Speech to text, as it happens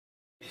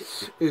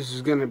this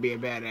is gonna be a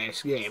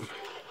badass game.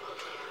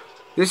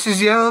 This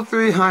is Yellow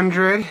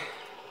 300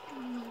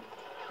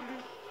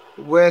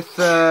 with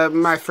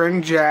my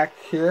friend Jack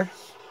here.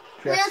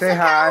 Jack, say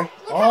hi.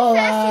 Look how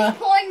fast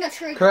he's pulling the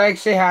trigger. Craig,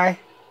 say hi.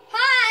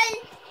 Hi.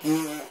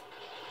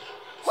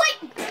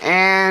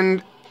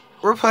 And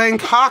we're playing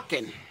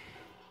Hawken.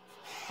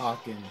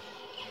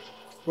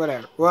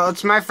 Whatever. Well,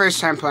 it's my first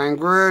time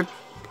playing.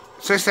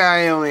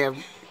 I only have.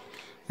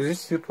 Is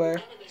this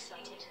 2-player?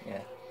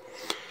 Yeah.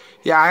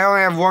 Yeah, I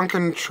only have one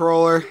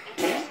controller,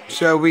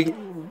 so we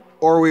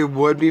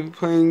would be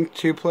playing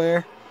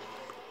 2-player.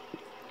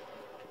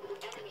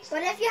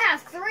 But if you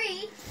have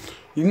 3,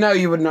 No,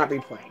 you would not be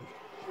playing.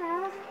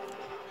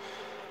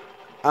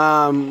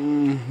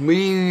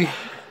 We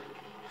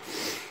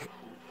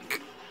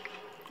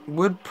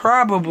would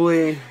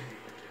probably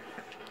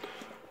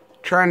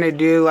trying to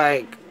do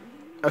like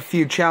a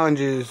few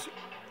challenges.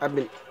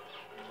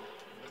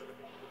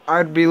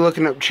 I'd be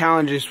looking up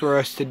challenges for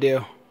us to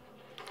do.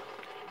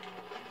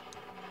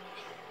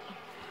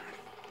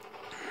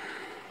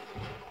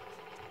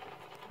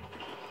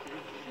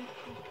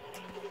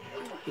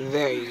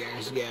 There you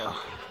guys go.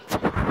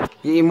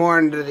 Get more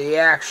into the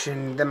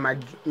action than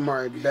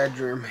my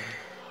bedroom.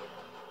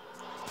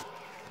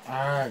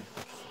 Alright.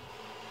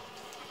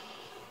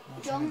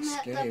 don't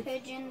let the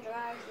pigeon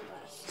drive the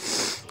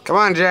bus. Come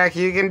on, Jack,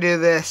 you can do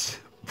this.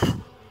 I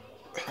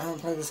haven't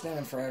played this game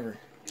in forever.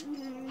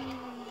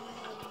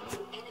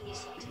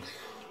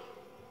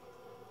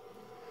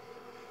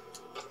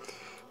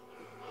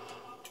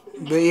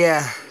 But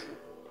yeah.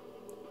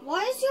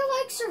 Why is your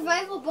like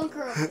survival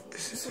bunker?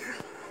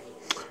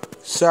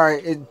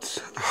 Sorry, it's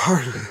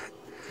hard.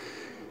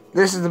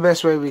 This is the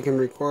best way we can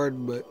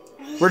record, but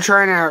we're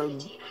trying our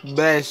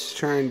best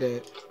trying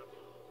to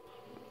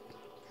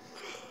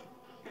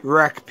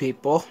wreck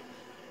people.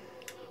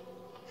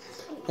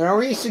 And are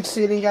we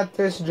succeeding at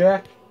this,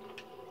 Jack?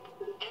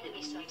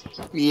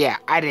 Yeah,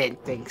 I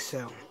didn't think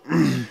so.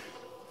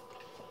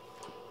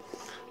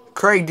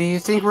 Craig, do you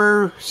think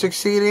we're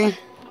succeeding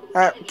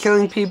at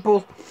killing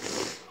people?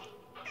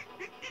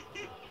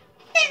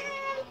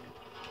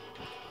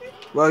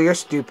 Well, you're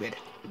stupid.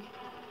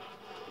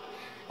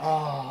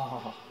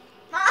 Oh.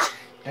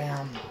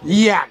 Damn.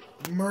 Yeah.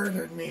 You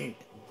murdered me.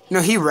 No,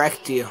 he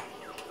wrecked you.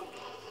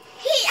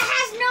 He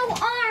has no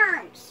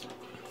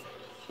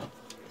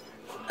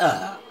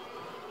arms.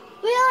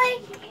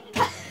 Really?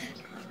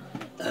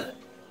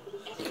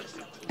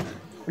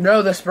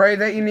 No, the spray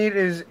that you need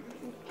is...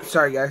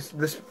 Sorry, guys.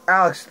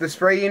 Alex, the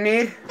spray you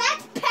need...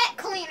 That's pet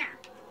cleaner.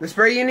 The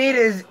spray you need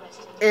is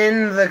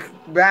in the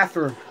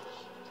bathroom.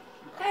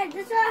 Hey,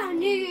 that's what I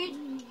need.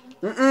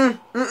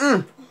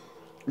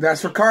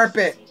 That's for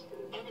carpet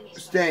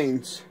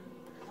stains.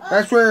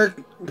 That's where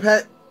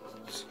pet...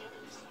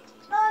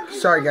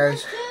 Sorry,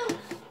 guys.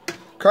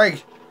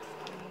 Craig.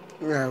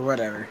 Yeah,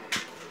 whatever.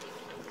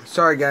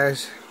 Sorry,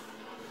 guys.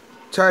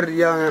 It's hard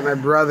yelling at my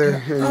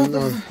brother.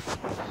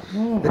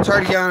 It's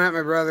hard yelling at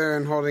my brother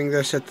and holding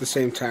this at the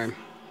same time.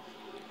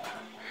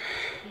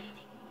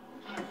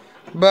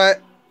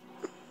 But...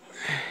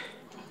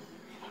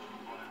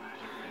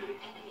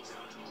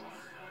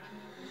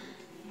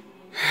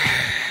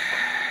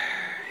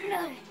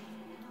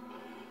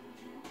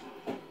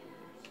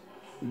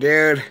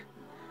 Dude,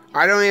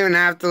 I don't even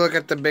have to look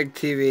at the big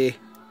TV.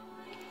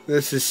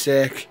 This is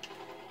sick.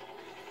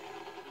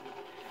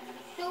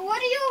 So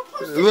what are you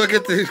supposed to Look do?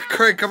 at this.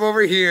 Craig, come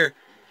over here.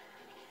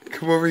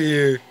 Come over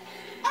here.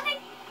 Okay.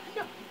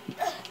 No.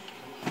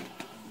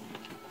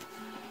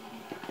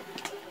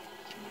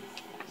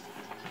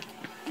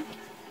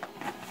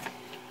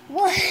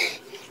 What?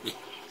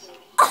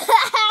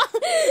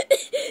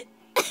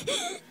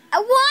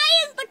 Why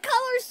is the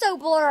color so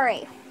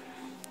blurry?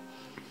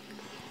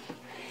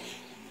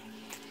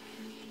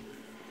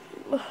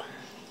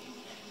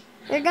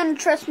 You're gonna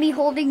trust me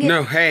holding it?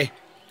 No, hey.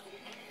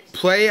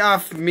 Play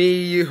off me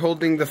you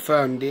holding the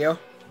phone, deal?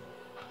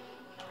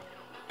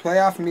 Play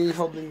off me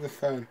holding the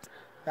phone.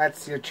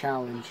 That's your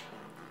challenge.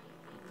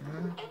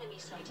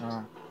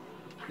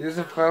 Use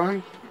the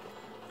phone.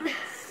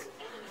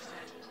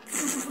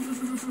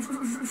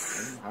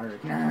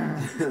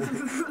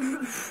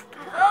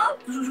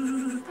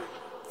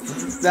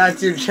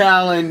 That's your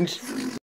challenge.